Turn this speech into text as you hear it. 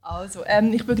Also,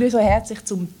 ich begrüße euch herzlich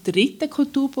zum 3.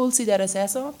 Kulturpuls in dieser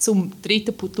Saison, zum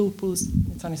 3. Kulturpuls,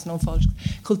 jetzt habe ich es noch falsch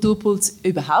gesagt, Kulturpuls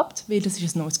überhaupt, weil das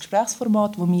ist ein neues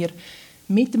Gesprächsformat, das wir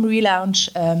mit dem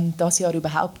Relaunch dieses Jahr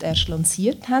überhaupt erst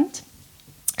lanciert haben.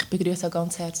 Ich begrüße auch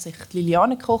ganz herzlich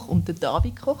Liliane Koch und den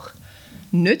David Koch,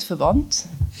 nicht verwandt.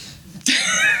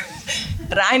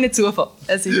 Reiner Zufall,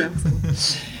 es ist einfach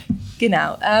so.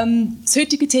 Genau. Das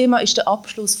heutige Thema ist der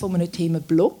Abschluss von einem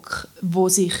Themenblock, wo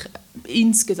sich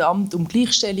insgesamt um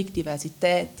Gleichstellung,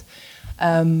 Diversität,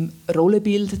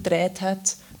 Rollenbilder gedreht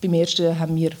hat. Beim ersten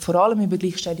haben wir vor allem über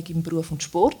Gleichstellung im Beruf und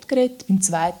Sport geredet. Beim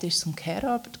zweiten ist es um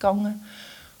Care-Arbeit gegangen.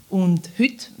 Und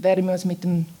heute werden wir uns mit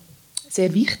dem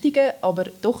sehr wichtigen, aber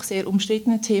doch sehr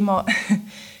umstrittenen Thema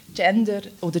Gender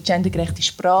oder gendergerechte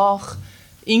Sprache,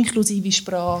 inklusive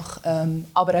Sprache,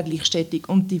 aber auch Gleichstellung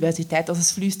und Diversität. Also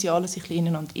es fließt ja alles sich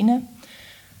ineinander rein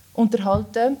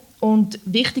unterhalten. Und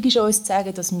wichtig ist uns zu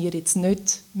sagen, dass wir jetzt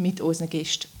nicht mit unseren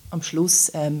Gästen am Schluss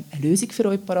eine Lösung für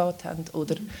euch parat haben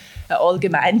oder einen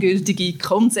allgemeingültigen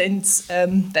Konsens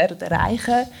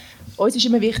erreichen. Uns ist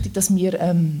immer wichtig, dass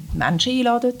wir Menschen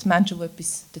einladen, Menschen, die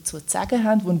etwas dazu zu sagen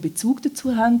haben, die einen Bezug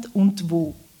dazu haben und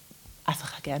die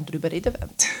einfach auch gerne darüber reden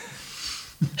wollen.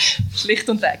 Schlicht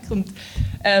und weg. Und,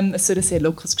 es soll ein sehr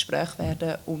lockeres Gespräch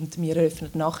werden und wir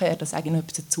eröffnen nachher, da sage ich noch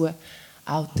etwas dazu,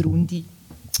 auch die Runde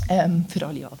für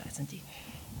alle Anwesenden.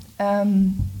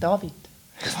 David,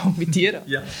 ich fange mit dir an.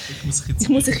 Ja, ich muss ein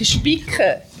bisschen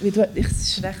spicken. Es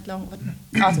ist recht lang.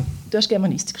 Also, du hast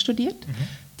Germanistik studiert,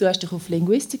 du hast dich auf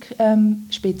Linguistik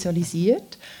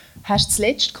spezialisiert, hast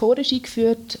zuletzt Chorregie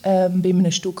geführt bei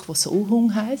einem Stück, das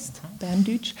 «Soulhung» heisst,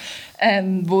 Berndeutsch,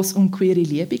 wo es um queere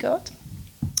Liebe geht.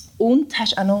 Und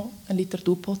hast auch noch einen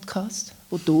Literaturpodcast,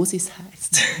 der «Dosis»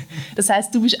 heisst. Das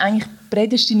heisst, du bist eigentlich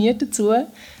prädestiniert dazu,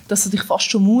 dass du dich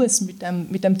fast schon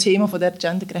mit dem Thema von der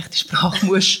gendergerechten Sprache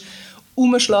musst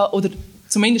umschlagen oder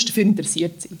zumindest dafür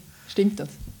interessiert sein. Stimmt das?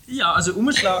 Ja, also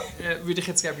umschlagen würde ich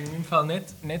jetzt in meinem Fall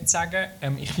nicht sagen.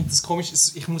 Ich finde das komisch,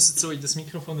 ich muss jetzt so in das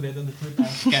Mikrofon reden und ich würde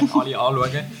eigentlich gerne alle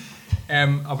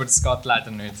anschauen. Aber das geht leider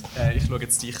nicht. Ich schaue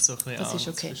jetzt dich so ein bisschen an. Das ist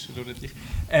okay.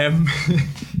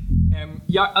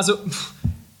 Ja, also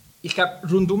ich glaube,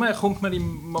 rundum kommt man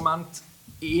im Moment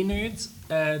nicht.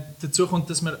 Dazu kommt,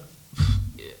 dass man,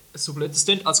 so blöd das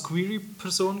klingt, als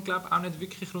Queer-Person auch nicht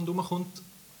wirklich rundum kommt,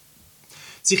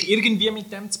 sich irgendwie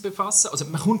mit dem zu befassen. Also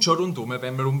man kommt schon rundum,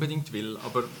 wenn man unbedingt will,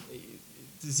 aber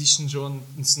das ist schon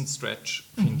ein Stretch,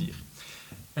 finde ich.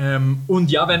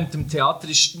 Und ja, während dem Theater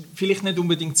ist vielleicht nicht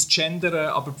unbedingt das Gendern,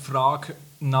 aber die Frage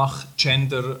nach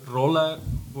Genderrollen,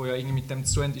 die ja irgendwie mit dem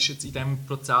zu tun hat, ist jetzt in diesem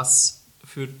Prozess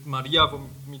für Maria,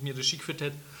 die mit mir Regie geführt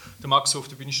hat, der Max, der auf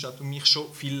der Bühne steht, und mich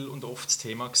schon viel und oft das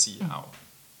Thema gewesen. Auch.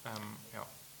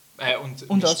 Ja. Und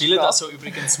wir spielen das so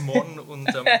übrigens morgen und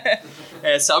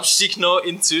Samstag noch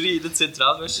in Zürich in der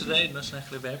Zentralwäscherei. Noch schnell ein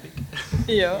bisschen Werbung.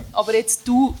 Ja, aber jetzt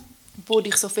du, wo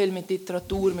dich so viel mit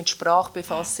Literatur, mit Sprache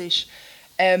befasst,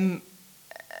 gerade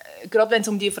wenn es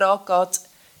um die Frage geht,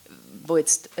 wo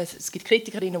jetzt, es gibt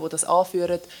Kritikerinnen, die das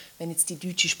anführen, wenn jetzt die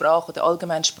deutsche Sprache oder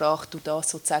Allgemeinsprache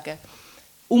das sozusagen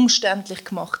umständlich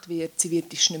gemacht wird, sie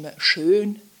wird nicht mehr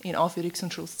schön, in Anführungs-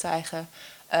 und Schlusszeichen.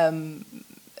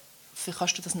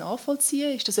 Kannst du das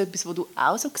nachvollziehen? Ist das etwas, was du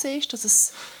auch so siehst,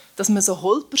 dass man so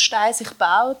Holpersteine sich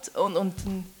baut?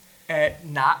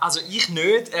 Nein, also ich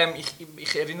nicht.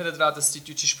 Ich erinnere daran, dass die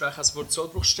deutsche Sprache das Wort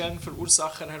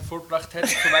Sollbruchstellenverursacher hervorgebracht hat,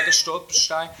 von wegen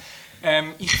Stolperstein.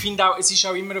 Ich finde auch, es ist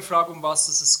auch immer eine Frage, um was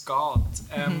es geht.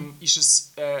 Ist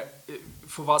es,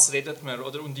 von was redet man?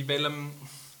 Oder? Und in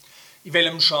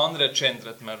welchem Genre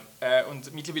gendert man?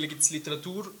 Und mittlerweile gibt es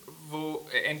Literatur, wo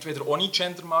entweder ohne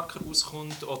Gendermarker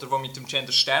auskommt oder wo mit dem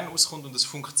Genderstern auskommt und es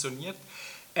funktioniert.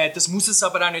 Das muss es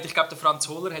aber auch nicht. Ich glaube, der Franz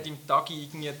Hohler hat im Tagi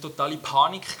irgendwie eine totale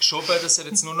Panik geschoben, dass er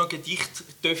jetzt nur noch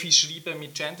Gedichte schreiben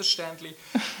mit Gendersternchen.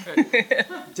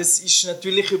 Das ist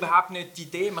natürlich überhaupt nicht die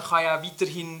Idee. Man kann ja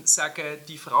weiterhin sagen,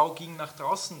 die Frau ging nach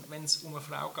draußen, wenn es um eine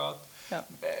Frau geht. Ja.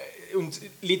 Und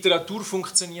Literatur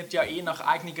funktioniert ja nach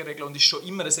eigenen Regeln und ist schon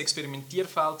immer ein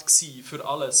Experimentierfeld gewesen für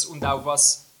alles. Und auch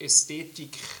was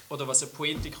Ästhetik oder was eine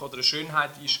Poetik oder eine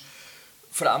Schönheit ist,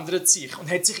 verändert sich und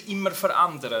hat sich immer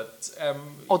verändert.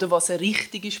 Oder was eine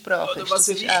richtige Sprache ist. Oder was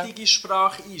eine richtige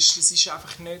Sprache ist. Das ist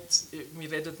einfach nicht,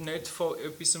 wir reden nicht von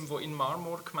etwas, das in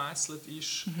Marmor gemeißelt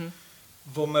ist,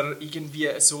 wo man irgendwie,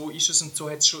 so ist es und so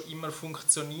hat es schon immer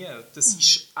funktioniert. Das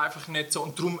ist einfach nicht so.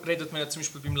 Und darum redet man ja zum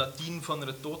Beispiel beim Latein von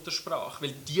einer toten Sprache,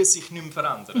 weil die sich nicht mehr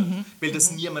verändert. Weil das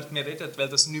niemand mehr redet, weil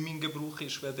das nicht mehr in Gebrauch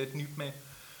ist, weil dort nichts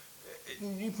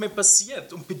mehr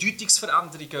passiert. Und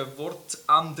Bedeutungsveränderungen,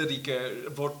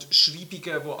 Wortänderungen,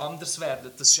 Wortschreibungen, die anders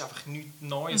werden, das ist einfach nichts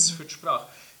Neues für die Sprache.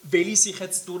 welche sich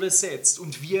jetzt durchsetzt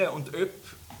und wie und ob,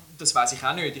 das weiß ich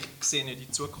auch nicht. Ich sehe nicht in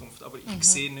die Zukunft, aber ich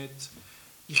sehe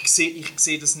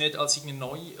das nicht als eine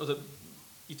neue, oder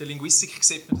in der Linguistik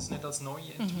sieht man das nicht als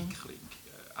neue Entwicklung.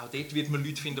 Auch dort wird man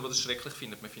Leute finden, die das schrecklich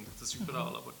finden. Man findet das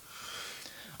überall. Aber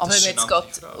wenn man jetzt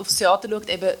gerade aufs Theater schaut,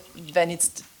 eben, wenn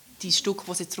jetzt die Stücke,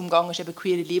 wo es jetzt darum geht, ist, eben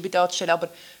queere Liebe darzustellen, aber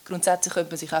grundsätzlich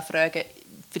könnte man sich auch fragen,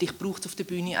 vielleicht braucht es auf der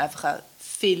Bühne einfach auch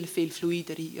viel, viel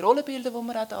fluidere Rollenbilder, die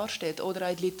man auch darstellt, oder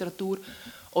auch in der Literatur.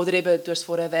 Oder eben, du hast es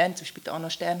vorher erwähnt, zum Beispiel Anna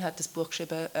Stern hat das Buch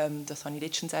geschrieben, das habe ich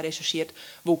letztens auch recherchiert,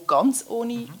 wo ganz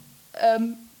ohne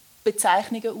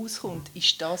Bezeichnungen auskommt.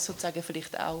 Ist das sozusagen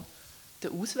vielleicht auch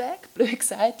der Ausweg, blöd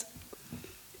gesagt,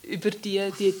 über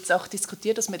die Sache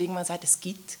diskutiert, dass man irgendwann sagt, es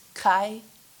gibt kein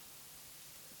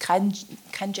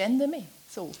Gender mehr?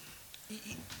 So.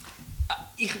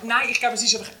 Nein, ich glaube, es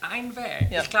ist einfach ein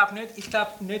Weg. Ja. Ich glaube nicht,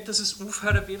 dass es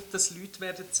aufhören wird, dass Leute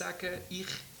werden sagen, ich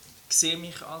sehe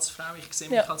mich als Frau, ich sehe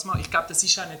mich als Mann. Ich glaube, das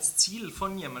ist auch nicht das Ziel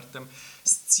von niemandem.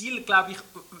 Das Ziel, glaube ich,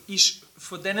 ist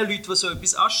von den Leuten, die so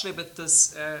etwas anschreiben,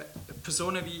 dass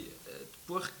Personen wie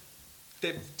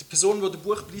die Person, die den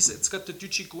Buchpreis jetzt gerade der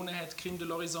Deutsche gewonnen hat, Crime de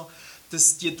l'Horizon,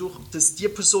 dass die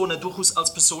Personen durchaus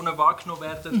als Personen wahrgenommen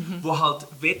werden, die halt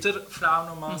weder Frau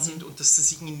noch Mann sind und dass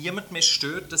das irgendwie niemand mehr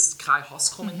stört, dass es keinen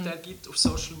Hasskommentar gibt auf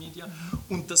Social Media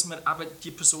und dass man eben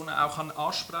die Personen auch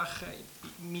ansprechen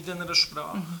kann mit einer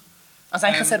Sprache. Also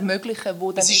eigentlich ein Ermöglichen,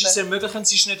 wo dann es ist ein Ermöglichen,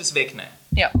 es ist nicht ein Wegnehmen.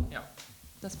 Ja.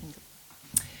 Das finde ich.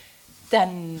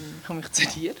 Dann komme ich zu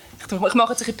dir. Ich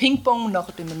mache jetzt ein Ping-Pong und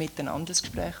nachher haben wir miteinander ein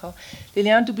Gespräch haben.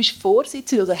 Liliane, du bist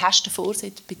Vorsitzende oder hast den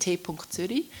Vorsitz bei T.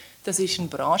 Zürich. Das ist ein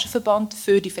Branchenverband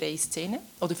für die freie Szene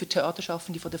oder für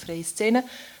Theaterschaffende von der freien Szene.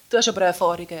 Du hast aber auch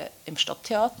Erfahrungen im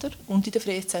Stadttheater und in der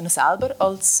freien Szene selber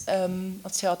als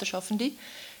Theaterschaffende.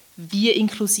 Wie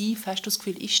inklusiv, hast du das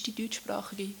Gefühl, ist die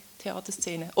deutschsprachige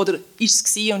Theaterszene? Oder ist es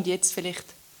gewesen und jetzt vielleicht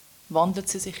wandelt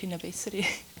sie sich in eine bessere?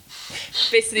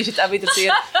 Besser ist jetzt auch wieder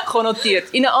sehr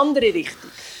konnotiert. In eine andere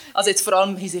Richtung. Also jetzt vor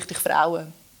allem hinsichtlich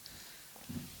Frauen.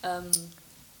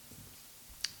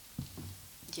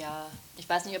 Ja, ich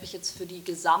weiß nicht, ob ich jetzt für die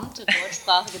gesamte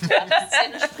deutschsprachige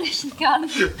Theaterszene sprechen kann.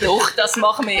 Doch, das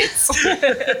machen wir jetzt.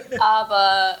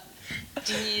 Aber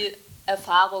die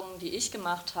Erfahrungen, die ich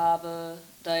gemacht habe,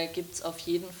 da gibt es auf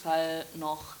jeden Fall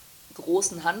noch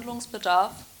großen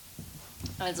Handlungsbedarf.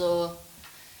 Also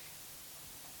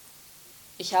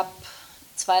ich habe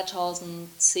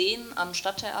 2010 am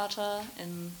Stadttheater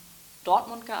in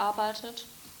Dortmund gearbeitet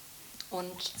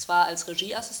und zwar als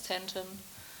Regieassistentin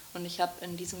und ich habe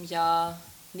in diesem Jahr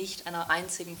nicht einer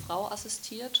einzigen Frau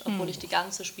assistiert, obwohl ich die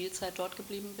ganze Spielzeit dort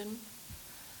geblieben bin.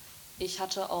 Ich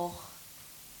hatte auch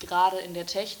gerade in der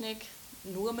Technik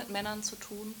nur mit Männern zu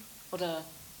tun oder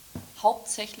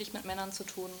hauptsächlich mit Männern zu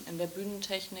tun, in der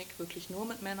Bühnentechnik wirklich nur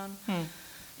mit Männern,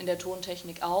 in der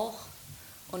Tontechnik auch.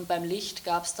 Und beim Licht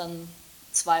gab es dann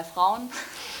 2 Frauen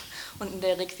und in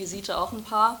der Requisite auch ein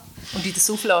paar. Und in der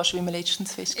Soufflage, wie wir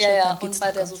letztens festgestellt haben. Ja, und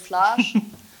bei der Soufflage.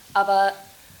 Aber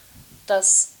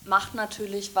das macht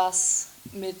natürlich was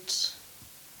mit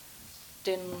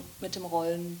dem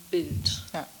Rollenbild,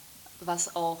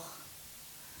 was auch,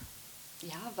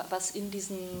 was in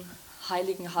diesen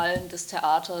heiligen Hallen des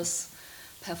Theaters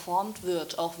performt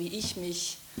wird, auch wie ich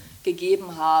mich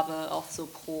gegeben habe auf so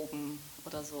Proben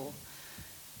oder so.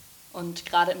 Und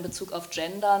gerade in Bezug auf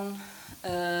Gendern,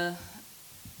 ich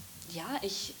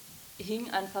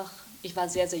war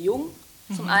sehr, sehr jung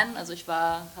zum einen. Also ich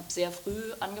habe sehr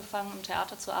früh angefangen im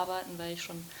Theater zu arbeiten, weil ich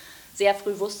schon sehr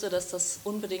früh wusste, dass das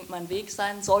unbedingt mein Weg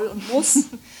sein soll und muss.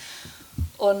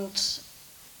 Und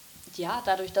ja,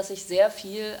 dadurch, dass ich sehr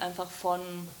viel einfach von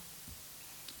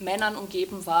Männern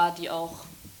umgeben war, die auch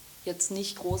jetzt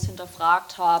nicht groß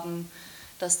hinterfragt haben,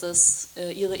 dass das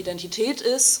ihre Identität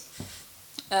ist,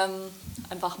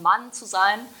 einfach Mann zu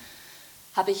sein,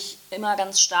 habe ich immer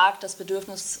ganz stark das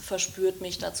Bedürfnis verspürt,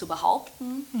 mich da zu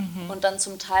behaupten und dann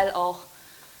zum Teil auch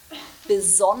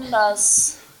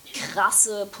besonders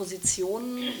krasse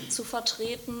Positionen zu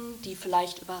vertreten, die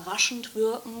vielleicht überraschend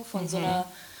wirken von so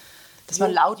einer... Dass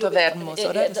man lauter werden muss,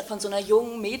 oder? Von so einer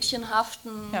jungen,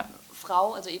 mädchenhaften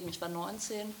Frau, also eben ich war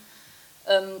 19,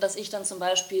 dass ich dann zum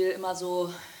Beispiel immer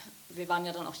so... Wir waren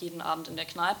ja dann auch jeden Abend in der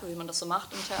Kneipe, wie man das so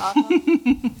macht im Theater.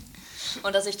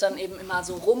 Und dass ich dann eben immer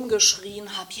so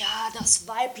rumgeschrien habe, ja, das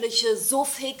weibliche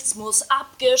Suffix muss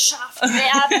abgeschafft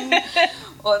werden.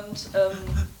 Und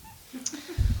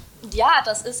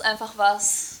das ist einfach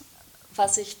was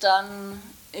ich dann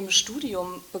im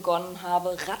Studium begonnen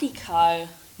habe, radikal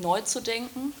neu zu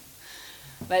denken,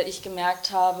 weil ich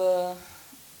gemerkt habe,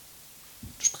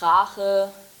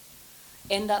 Sprache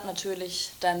ändert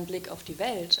natürlich deinen Blick auf die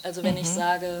Welt. Also wenn ich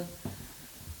sage,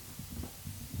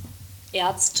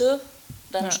 Ärzte,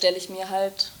 dann stelle ich mir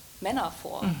halt Männer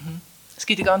vor. Es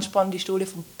gibt eine ganz spannende Studie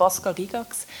von Pascal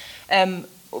Gigax,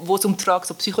 wo es um die Frage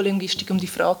so Psycholinguistik, um die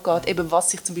Frage geht, eben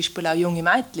was sich zum Beispiel auch junge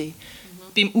Mädchen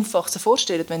beim Aufwachsen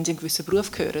vorstellen, wenn sie einen gewissen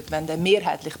Beruf hören, wenn der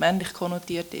mehrheitlich männlich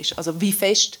konnotiert ist. Also wie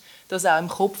fest das auch im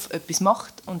Kopf etwas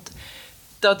macht. Und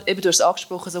da, eben, du hast es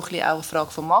angesprochen, so ein bisschen auch eine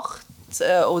Frage von Macht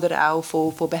oder auch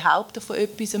von Behaupten von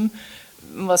etwas.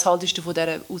 Was haltest du von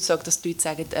dieser Aussage, dass die Leute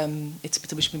sagen, jetzt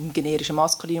zum Beispiel beim generischen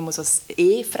Maskulinum, dass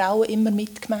Frauen immer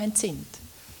mitgemeint sind?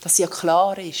 Dass ja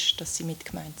klar ist, dass sie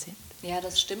mitgemeint sind. Ja,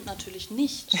 das stimmt natürlich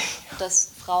nicht, dass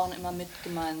Frauen immer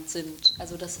mitgemeint sind.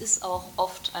 Also das ist auch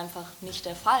oft einfach nicht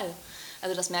der Fall.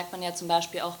 Also das merkt man ja zum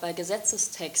Beispiel auch bei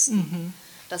Gesetzestexten,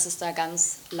 dass es da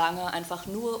ganz lange einfach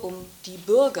nur um die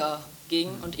Bürger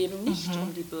ging und eben nicht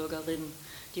um die Bürgerinnen.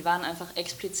 Die waren einfach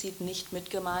explizit nicht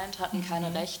mitgemeint, hatten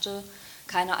keine Rechte,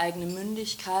 keine eigene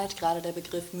Mündigkeit. Gerade der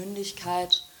Begriff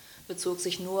Mündigkeit bezog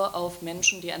sich nur auf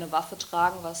Menschen, die eine Waffe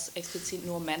tragen, was explizit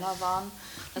nur Männer waren.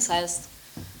 Das heißt,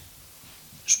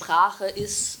 Sprache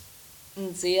ist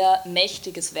ein sehr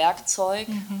mächtiges Werkzeug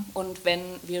und wenn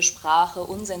wir Sprache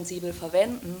unsensibel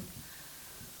verwenden,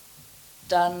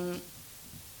 dann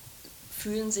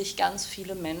fühlen sich ganz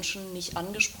viele Menschen nicht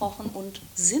angesprochen und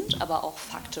sind aber auch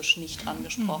faktisch nicht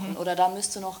angesprochen. Oder da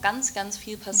müsste noch ganz, ganz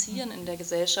viel passieren in der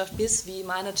Gesellschaft, bis, wie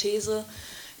meine These,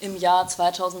 im Jahr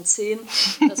 2010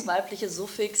 das weibliche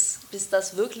Suffix, bis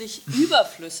das wirklich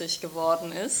überflüssig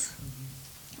geworden ist.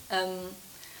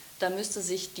 Da müsste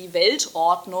sich die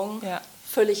Weltordnung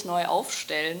völlig neu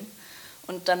aufstellen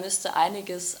und da müsste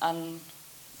einiges an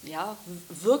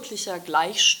wirklicher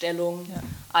Gleichstellung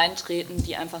eintreten,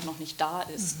 die einfach noch nicht da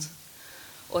ist.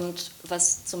 Und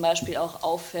was zum Beispiel auch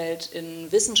auffällt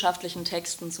in wissenschaftlichen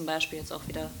Texten, zum Beispiel jetzt auch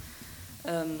wieder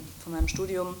von meinem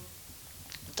Studium,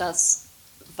 dass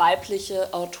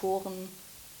weibliche Autoren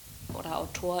oder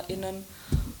AutorInnen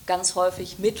ganz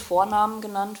häufig mit Vornamen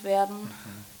genannt werden,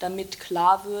 damit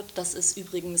klar wird, das ist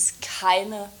übrigens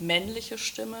keine männliche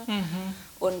Stimme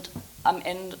und am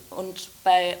Ende und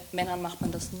bei Männern macht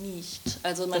man das nicht.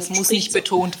 Also man das muss nicht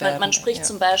betont werden. Man spricht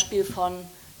zum Beispiel von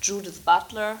Judith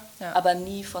Butler, aber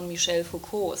nie von Michel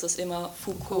Foucault. Es ist immer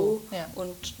Foucault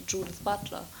und Judith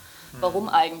Butler. Warum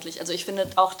eigentlich? Also ich finde,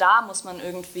 auch da muss man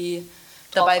irgendwie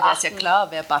drauf Dabei wäre es achten. ja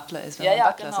klar, wer Butler ist, wenn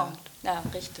man Butler sagt. Ja,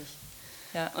 richtig.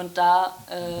 Ja. Und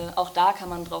auch da kann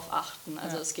man drauf achten.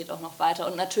 Also es geht auch noch weiter.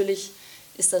 Und natürlich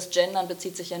ist das Gendern,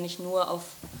 bezieht sich ja nicht nur auf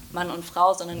Mann und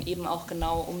Frau, sondern eben auch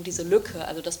genau um diese Lücke.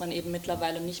 Also dass man eben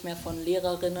mittlerweile nicht mehr von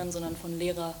Lehrerinnen, sondern von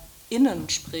LehrerInnen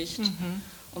spricht,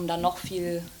 um dann noch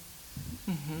viel,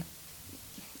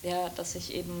 dass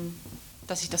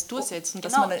sich das durchsetzt und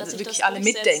genau, dass man dass sich wirklich das alle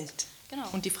mitdenkt. Genau.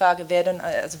 Und die Frage wäre dann,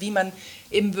 also wie man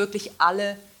eben wirklich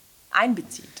alle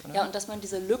einbezieht. Oder? Ja, und dass man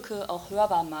diese Lücke auch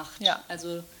hörbar macht. Ja.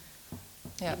 Also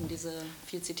eben diese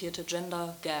viel zitierte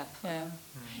Gender Gap. Ja.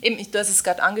 Eben, du hast es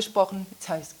gerade angesprochen, jetzt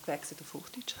habe ich es gewechselt auf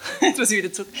Hochdeutsch, jetzt muss ich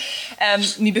wieder zurück.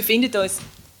 Wir befinden uns,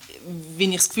 wie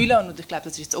ich das Gefühl habe, und ich glaube,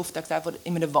 das ist jetzt oft auch gesagt worden,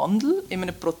 in einem Wandel, in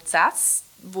einem Prozess,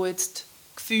 wo jetzt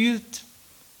gefühlt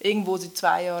irgendwo seit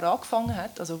 2 Jahren angefangen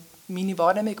hat, also meine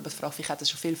Wahrnehmung, aber vielleicht hat das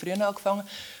schon viel früher angefangen,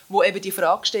 wo eben die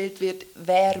Frage gestellt wird,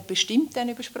 wer bestimmt denn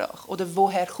über Sprache? Oder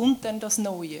woher kommt denn das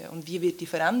Neue? Und wie wird die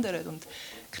verändert? Und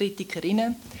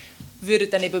Kritikerinnen würden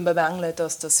dann eben bemängeln,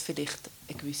 dass das vielleicht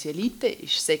eine gewisse Elite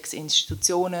ist, 6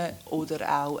 Institutionen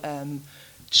oder auch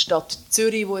die Stadt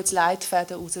Zürich, die jetzt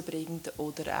Leitfäden rausbringt,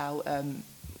 oder auch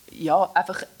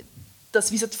einfach, dass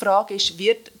wie so die Frage ist,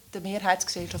 wird der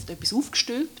Mehrheitsgesellschaft etwas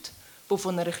aufgestülpt, wo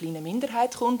von einer kleinen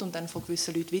Minderheit kommt und dann von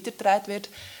gewissen Leuten weitergetragen wird.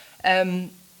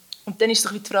 Und dann ist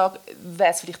doch die Frage,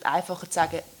 wäre es vielleicht einfacher zu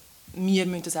sagen, wir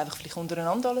müssen das einfach vielleicht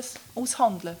untereinander alles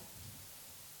aushandeln?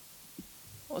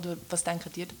 Oder was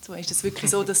denkt ihr dazu? Ist es wirklich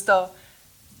so, dass da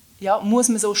muss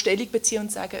man so Stellung beziehen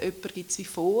und sagen, jemand gibt es wie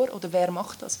vor? Oder wer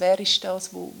macht das? Wer ist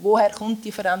das? Woher kommt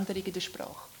die Veränderung in der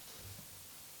Sprache?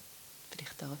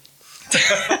 Vielleicht da.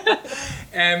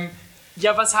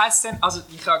 Ja, was heisst denn? Also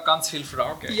ich habe ganz viele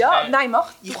Fragen. Ja, nein,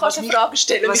 mach. Du kannst eine Frage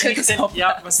stellen.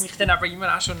 Was mich dann aber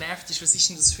immer auch schon nervt, ist, was ist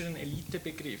denn das für ein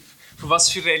Elitebegriff? Von was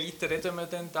für eine Elite reden wir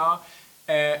denn da?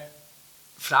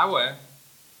 Frauen?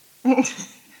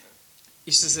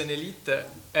 Ist das eine Elite?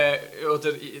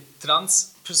 Oder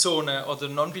Transpersonen oder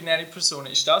non-binäre Personen?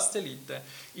 Ist das die Elite?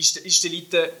 Ist die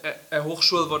Elite eine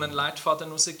Hochschule, die einen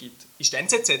Leitfaden rausgibt? Ist die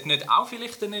NZZ nicht auch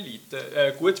vielleicht eine Elite?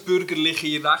 Eine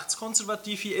gutbürgerliche,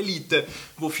 rechtskonservative Elite,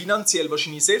 die finanziell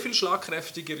wahrscheinlich sehr viel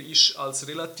schlagkräftiger ist als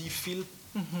relativ viele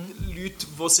Leute,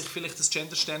 die sich vielleicht das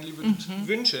Gender-Sternchen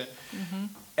wünschen.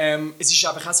 es ist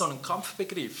einfach auch so ein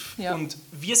Kampfbegriff. Ja. Und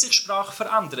wie sich Sprache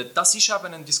verändert, das ist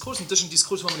eben ein Diskurs. Und das ist ein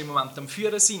Diskurs, den wir im Moment am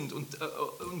Führen sind. Und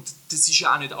das ist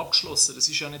ja auch nicht abgeschlossen. Das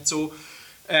ist ja nicht so,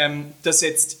 dass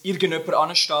jetzt irgendjemand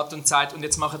ansteht und sagt, und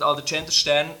jetzt machen alle den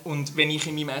Genderstern, und wenn ich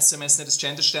in meinem SMS nicht das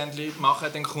Gendersternchen mache,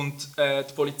 dann kommt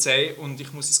die Polizei und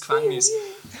ich muss ins Gefängnis.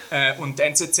 Und die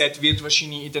NZZ wird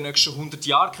wahrscheinlich in den nächsten 100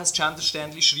 Jahren kein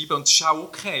Gendersternchen schreiben, und das ist auch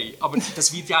okay. Aber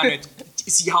das wird ja auch nicht...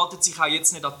 Sie halten sich auch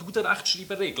jetzt nicht an die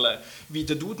Duden-Rechtschreiberregeln, wie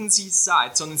der Duden sie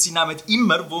sagt, sondern sie nehmen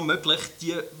immer, wo möglich,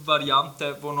 die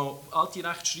Variante, die noch alte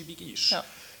Rechtschreibung ist. Ja.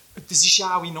 Das ist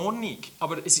ja auch in Ordnung,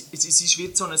 aber es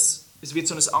wird so ein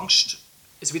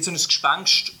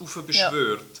Gespenst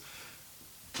aufbeschwört,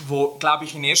 wo, glaube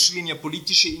ich, in erster Linie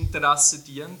politische Interessen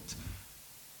dient,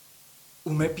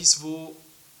 um etwas, wo,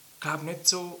 glaube ich, nicht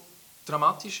so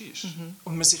dramatisch ist.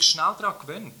 Und man sich schnell daran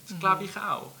gewöhnt, glaube ich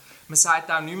auch. Man sagt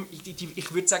auch nicht mehr,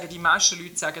 ich würde sagen, die meisten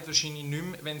Leute sagen wahrscheinlich nicht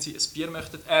mehr, wenn sie ein Bier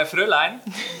möchten, Fräulein.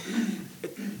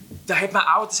 Das hat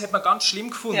man ganz schlimm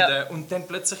gefunden. Ja. Und dann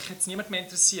plötzlich hat es niemand mehr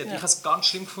interessiert. Ja. Ich habe es ganz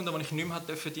schlimm gefunden, als ich nicht mehr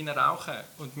drinnen rauchen durfte.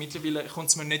 Und mittlerweile kommt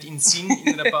es mir nicht in den Sinn,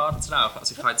 in einer Bar zu rauchen.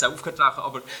 Also ich habe jetzt auch aufgehört zu rauchen,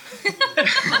 aber...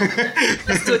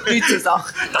 Das tut nichts zur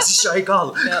Sache. Das ist ja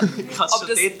egal. Ja. Ich habe schon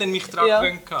dort mich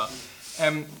daran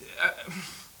gewöhnt.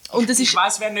 Ich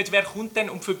weiss wer kommt denn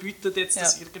und verbietet jetzt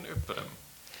das irgendjemandem.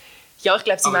 Ja, ich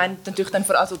glaube, sie meinen natürlich dann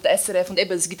vor allem die SRF und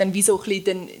eben, es gibt dann wie so ein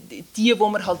bisschen die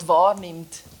man halt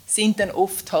wahrnimmt, sind dann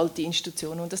oft halt die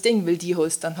Institutionen und das Ding, weil die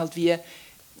Host dann halt wie,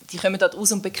 die kommen dort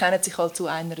raus und bekennen sich halt zu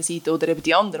einer Seite oder eben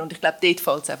die andere und ich glaube, dort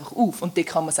fällt es einfach auf und dort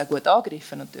kann man es auch gut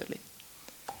angreifen natürlich.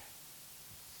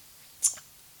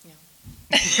 Ja.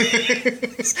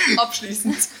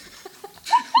 Abschließend.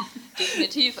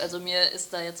 Definitiv. Also mir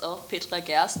ist da jetzt auch Petra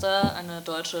Gerster, eine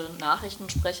deutsche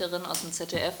Nachrichtensprecherin aus dem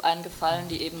ZDF, eingefallen,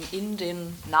 die eben in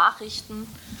den Nachrichten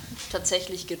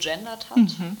tatsächlich gegendert hat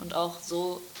und auch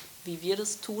so, wie wir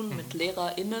das tun, mit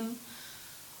LehrerInnen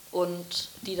und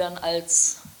die dann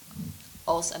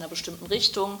aus einer bestimmten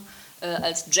Richtung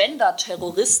als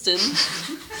Gender-Terroristin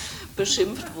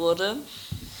beschimpft wurde.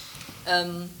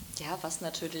 Was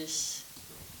natürlich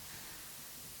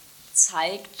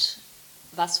zeigt,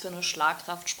 was für eine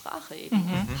Schlagkraft Sprache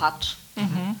eben hat.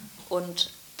 Und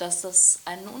dass das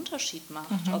einen Unterschied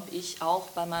macht, ob ich auch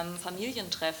bei meinem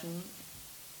Familientreffen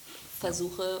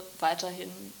versuche, weiterhin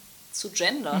zu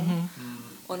gendern.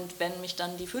 Und wenn mich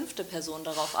dann die 5. Person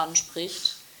darauf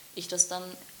anspricht, ich das dann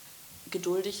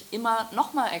geduldig immer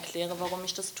nochmal erkläre, warum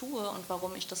ich das tue und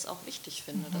warum ich das auch wichtig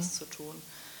finde, das zu tun.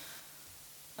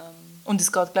 Und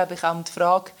es geht, glaube ich, auch um die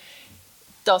Frage,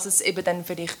 dass es eben dann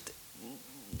vielleicht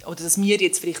oder dass wir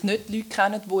jetzt vielleicht nicht Leute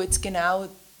kennen, die jetzt genau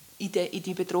in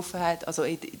die Betroffenheit, also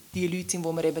in die Leute sind,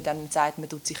 wo man eben dann sagt, man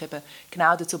tut sich eben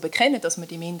genau dazu bekennen, dass man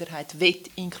die Minderheit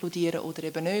inkludieren oder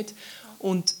eben nicht.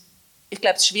 Und ich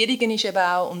glaube, das Schwierige ist eben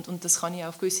auch, und das kann ich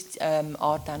auf gewisse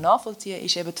Art auch nachvollziehen,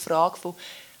 ist eben die Frage von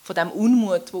dem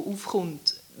Unmut, der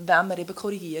aufkommt, wenn man eben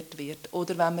korrigiert wird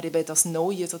oder wenn man eben das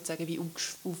Neue sozusagen wie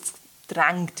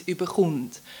aufgedrängt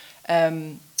überkommt.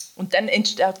 Und dann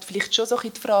entsteht vielleicht schon so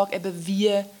die Frage, eben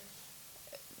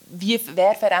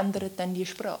wer verändert denn die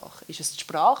Sprache? Ist es die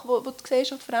Sprache, die die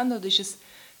Gesellschaft verändert, oder ist es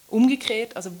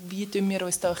umgekehrt? Also wie tun wir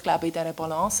uns da, ich glaube, in dieser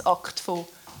Balanceakt von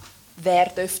wer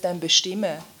darf denn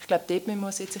bestimmen? Ich glaube, dort müssen wir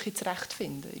uns jetzt ein bisschen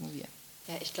zurechtfinden. Irgendwie.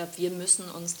 Ja, ich glaube, wir müssen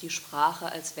uns die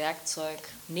Sprache als Werkzeug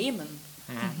nehmen.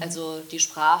 Also die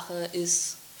Sprache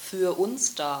ist für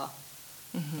uns da.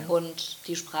 Und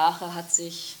die Sprache hat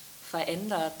sich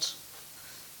verändert.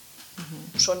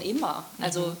 Schon immer.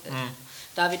 Also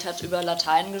David hat über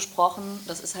Latein gesprochen,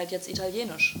 das ist halt jetzt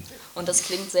Italienisch. Und das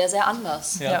klingt sehr, sehr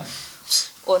anders. Ja.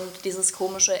 Und dieses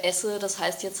komische esse, das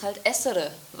heißt jetzt halt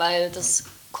essere, weil das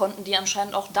konnten die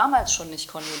anscheinend auch damals schon nicht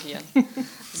konjugieren.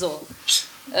 So.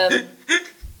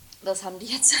 Das haben die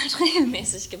jetzt halt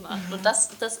regelmäßig gemacht. Und das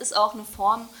ist auch eine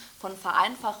Form von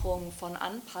Vereinfachung, von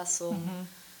Anpassung.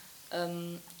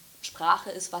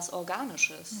 Sprache ist was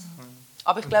Organisches.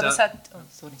 Aber ich glaube, es hat...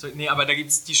 aber da gibt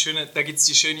es die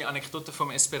schöne Anekdote vom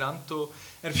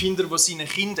Esperanto-Erfinder, der seinen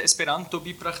Kindern Esperanto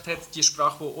beigebracht hat, die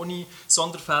Sprache, die ohne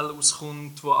Sonderfälle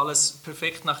auskommt, wo alles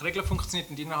perfekt nach Regeln funktioniert.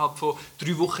 Und innerhalb von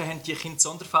 3 Wochen haben die Kinder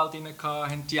Sonderfälle drin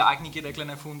gehabt, haben die eigene Regeln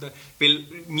erfunden, weil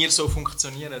wir so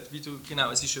funktionieren.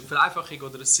 Es ist eine Vereinfachung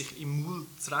oder es sich im Maul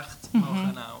zurecht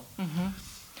machen auch.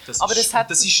 Das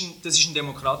ist ein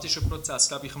demokratischer Prozess,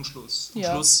 glaube ich, am Schluss. Am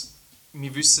Schluss,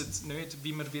 wir wissen nicht,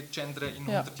 wie man gendern in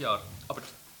 100 Jahren. Aber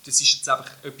das ist jetzt einfach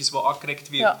etwas, was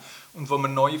angeregt wird und wo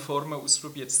man neue Formen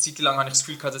ausprobiert. Eine Zeit lang habe ich das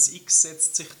Gefühl, das X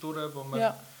setzt sich durch, wo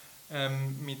man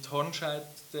mit Hornscheid,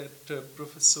 der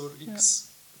Professor X,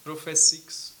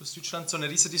 Professix aus Deutschland so eine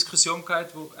riesige Diskussion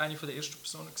gehabt, wo eine von der ersten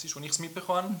Personen war, wo ich es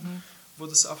mitbekommen habe, wo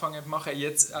das anfangen zu machen.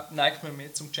 Jetzt neigt man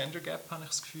mehr zum Gender Gap, habe ich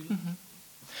das Gefühl.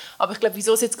 Aber ich glaube,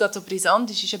 wieso es jetzt gerade so brisant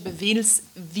ist, ist eben, weil es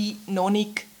wie noch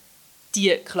nicht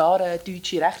die klaren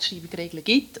deutschen Rechtschreibungsregeln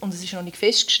gibt und es ist noch nicht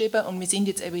festgeschrieben und wir sind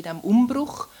jetzt eben in diesem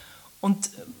Umbruch. Und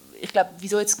ich glaube,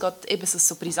 wieso jetzt gerade eben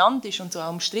so brisant ist und so auch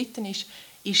umstritten ist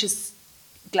es,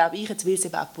 glaube ich, jetzt, weil es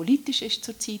eben auch politisch ist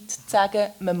zurzeit, zu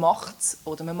sagen, man macht es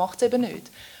oder man macht es eben nicht.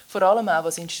 Vor allem auch,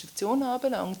 was Institutionen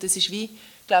anbelangt. Das ist wie,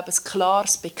 glaube ich, ein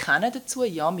klares Bekennen dazu.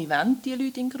 Ja, wir wollen diese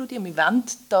Leute inkludieren, wir wollen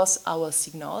das auch als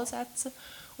Signal setzen.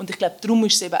 Und ich glaube, darum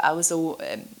ist es eben auch so,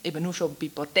 eben nur schon bei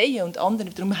Parteien und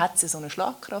anderen, darum hat es so eine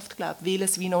Schlagkraft, glaube ich, weil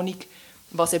es wie noch nicht,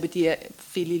 was eben die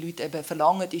viele Leute eben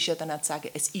verlangen, ist ja dann auch zu sagen,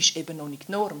 es ist eben noch nicht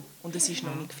die Norm und es ist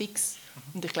noch nicht fix.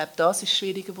 Und ich glaube, das ist das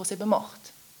Schwierige, was es eben macht.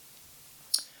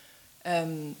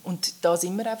 Und da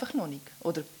sind wir einfach noch nicht.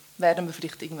 Oder werden wir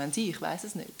vielleicht irgendwann sein, ich weiß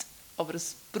es nicht. Aber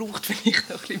es braucht vielleicht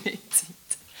noch ein bisschen mehr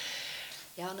Zeit.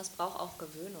 Ja, und es braucht auch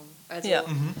Gewöhnung. Also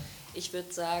ich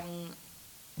würde sagen,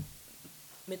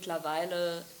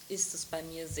 mittlerweile ist es bei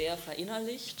mir sehr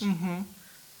verinnerlicht,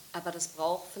 aber das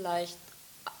braucht vielleicht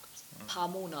ein paar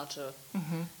Monate,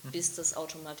 bis das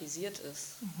automatisiert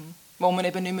ist. Wo man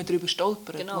eben nicht mehr darüber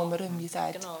stolpert, genau. Wo man irgendwie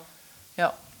sagt. Genau.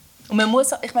 Ja. Und man muss,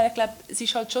 ich meine, ich glaube, es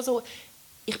ist halt schon so,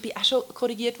 ich bin auch schon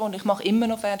korrigiert worden, ich mache immer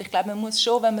noch Fehler. Ich glaube, man muss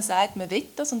schon, wenn man sagt, man will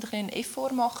das und einen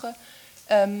Effort machen,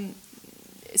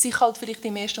 sich halt vielleicht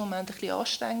im ersten Moment ein bisschen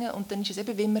anstrengen und dann ist es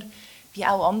eben, wie man wie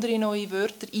auch andere neue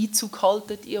Wörter Einzug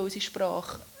halten in unsere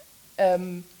Sprache.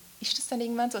 Ist das dann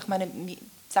irgendwann so? Ich meine, wir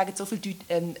sagen so viele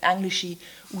englische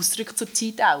Ausdrücke zur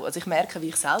Zeit auch. Also ich merke, wie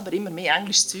ich selber immer mehr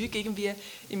englisches Zeug irgendwie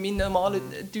in meinen normalen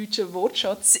deutschen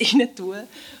Wortschatz rein tue.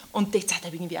 Und dort sagt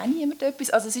irgendwie auch niemand etwas.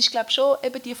 Also es ist, glaube ich, schon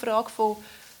eben die Frage von,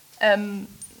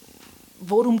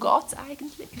 worum geht es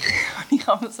eigentlich? Ich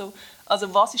habe so,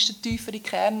 also was ist der tiefere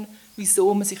Kern,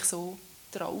 wieso man sich so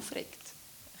darauf aufregt?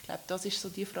 Ich glaube, das ist so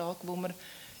die Frage, die wir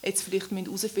jetzt vielleicht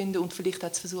herausfinden müssen und vielleicht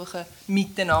auch zu versuchen,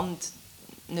 miteinander,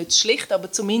 nicht schlicht,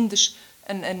 aber zumindest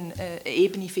eine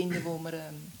Ebene finden, wo man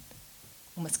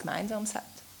es Gemeinsames hat.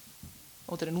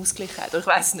 Oder eine Ausgleichheit. Ich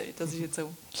weiß es nicht. Das ist jetzt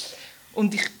so.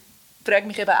 Und ich frage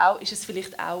mich eben auch, ist es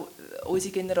vielleicht auch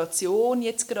unsere Generation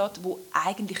jetzt gerade, die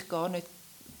eigentlich gar nicht,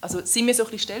 also sind wir so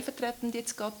ein bisschen stellvertretend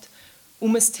jetzt gerade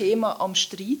um ein Thema am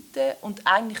Streiten und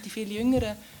eigentlich die viel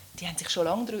Jüngeren, die haben sich schon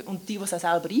lange darüber, und die es auch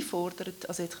selber einfordern,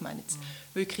 also jetzt, ich meine jetzt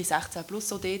wirklich 16 plus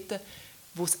so dort,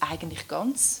 wo es eigentlich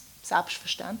ganz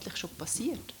selbstverständlich schon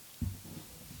passiert.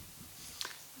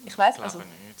 Ich weiß also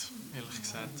nicht, ehrlich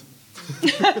gesagt.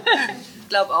 Ich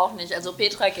glaube auch nicht. Also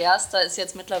Petra Gerster ist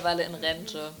jetzt mittlerweile in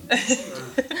Rente.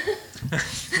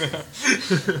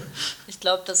 Ich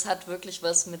glaube, das hat wirklich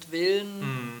was mit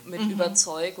Willen, mit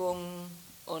Überzeugung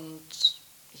und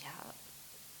ja,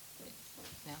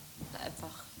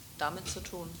 einfach damit zu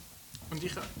tun. Und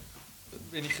ich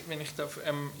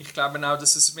glaube auch,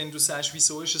 dass es, wenn du sagst,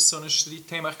 wieso ist es so ein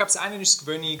Streitthema, ich glaube, das eine ist das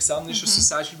Gewöhnung, das andere ist, dass du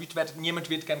sagst, niemand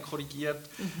wird gerne korrigiert.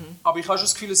 Aber ich habe schon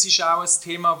das Gefühl, es ist auch ein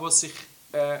Thema, wo sich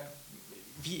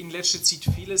wie in letzter Zeit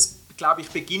vieles, glaube ich,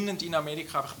 beginnend in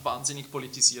Amerika einfach wahnsinnig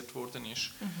politisiert worden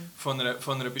ist. Von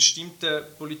einer bestimmten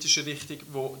politischen Richtung,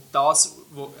 wo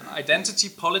Identity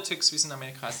Politics, wie es in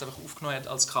Amerika heißt, einfach aufgenommen hat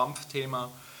als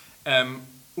Kampfthema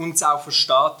und es auch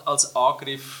versteht als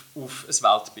Angriff auf ein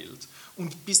Weltbild.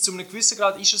 Und bis zu einem gewissen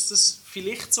Grad ist es das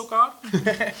vielleicht sogar.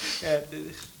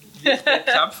 Ich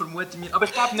vermute mir. Aber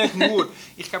ich glaube nicht nur.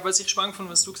 Ich glaube, was ich spannend fand,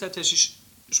 was du gesagt hast, ist,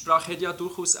 Sprache hat ja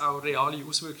durchaus auch reale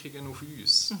Auswirkungen auf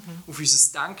uns. Auf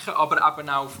unser Denken, aber eben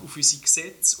auch auf unsere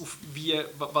Gesetze, auf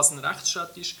was ein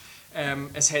Rechtsstaat ist.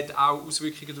 Es hat auch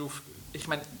Auswirkungen darauf. Ich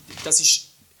meine, das ist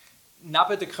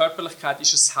neben der Körperlichkeit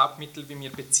ist es das Hauptmittel, wie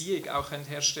wir Beziehung auch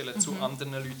herstellen zu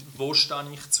anderen Leuten. Wo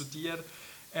stehe ich zu dir?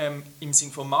 Im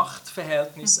Sinne von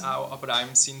Machtverhältnis auch, aber auch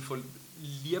im Sinne von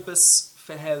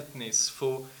Liebesverhältnis,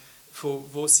 von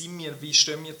wo sind wir, wie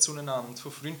stehen wir zueinander,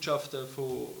 von Freundschaften,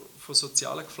 von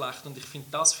sozialen Geflechten. Und ich finde,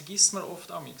 das vergisst man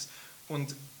oft amigs.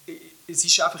 Und es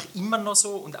ist einfach immer noch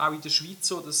so, und auch in der Schweiz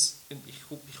so, dass,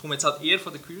 ich komme jetzt halt eher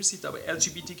von der Queer-Seite, aber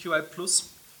LGBTQI+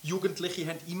 Jugendliche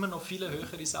haben immer noch viele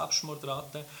höhere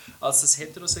Selbstmordraten, als das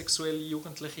heterosexuelle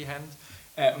Jugendliche haben.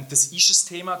 Und das ist ein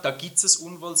Thema, da gibt es ein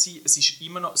Unwohlsein. Es ist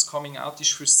immer noch, das Coming-out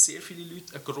ist für sehr viele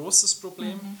Leute ein grosses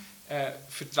Problem.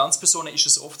 Für Transpersonen ist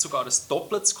es oft sogar ein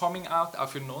doppeltes Coming-out, auch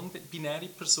für non-binäre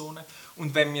Personen.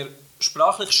 Und wenn wir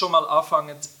sprachlich schon mal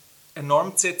anfangen, eine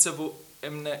Norm zu setzen, wo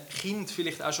einem Kind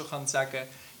vielleicht auch schon sagen kann,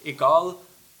 egal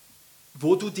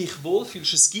wo du dich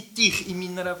wohlfühlst, es gibt dich in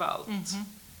meiner Welt.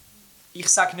 Ich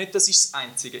sage nicht, das ist das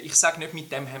Einzige. Ich sage nicht,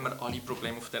 mit dem haben wir alle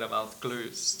Probleme auf dieser Welt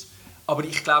gelöst. Aber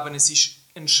ich glaube, es ist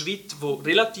ein Schritt, der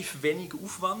relativ wenig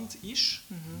Aufwand ist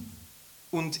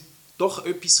und doch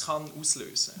etwas kann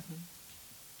auslösen kann.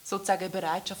 Sozusagen eine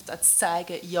Bereitschaft zu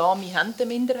zeigen, ja, wir haben eine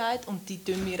Minderheit und die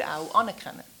tun wir auch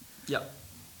anerkennen. Ja.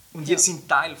 Und ihr seid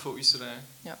Teil von unserer,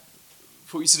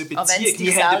 von unserer Beziehung.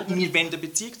 Wir wollen eine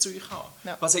Beziehung zu euch haben.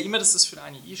 Ja. Was auch immer das für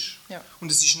eine ist. Ja.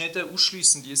 Und es ist nicht eine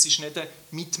ausschliessende, es ist nicht eine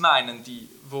mitmeinende, die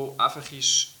einfach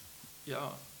ist,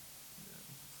 ja...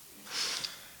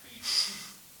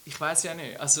 Ich weiß ja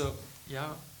nicht. Also,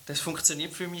 ja, das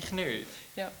funktioniert für mich nicht.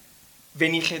 Ja.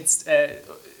 Wenn ich jetzt...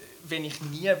 wenn ich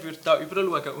nie da rüber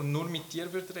schauen und nur mit dir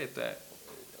reden würde,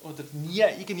 oder nie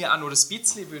irgendwie auch nur ein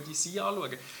bisschen würde sie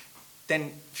anschauen,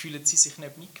 dann fühlen sie sich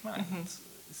nicht mitgemeint.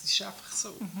 Es ist einfach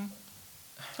so.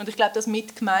 Und ich glaube, das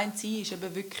mitgemeint sein ist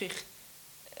eben wirklich,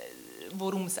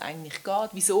 worum es eigentlich geht,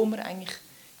 wieso wir eigentlich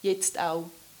jetzt auch,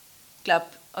 glaube,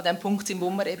 an dem Punkt sind, wo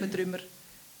wir eben darüber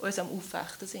uns am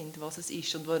Auffechten sind, was es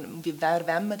ist und wer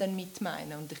wollen wir dann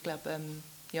mitmeinen. Und ich glaube,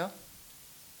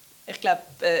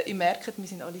 ihr merkt, wir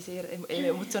sind alle sehr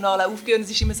emotional aufgehört.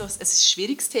 Es ist immer so, es ist ein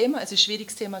schwieriges Thema. Es ist ein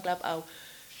schwieriges Thema, glaube auch,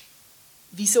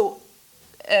 wieso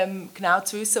genau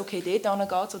zu wissen, okay, dort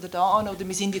geht es oder da an, oder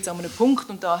wir sind jetzt an einem Punkt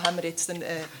und da haben wir jetzt den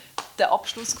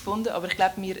Abschluss gefunden. Aber ich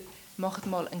glaube, wir machen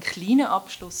mal einen kleinen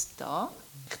Abschluss da.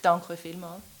 Ich danke euch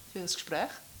vielmals für das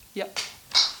Gespräch. Ja.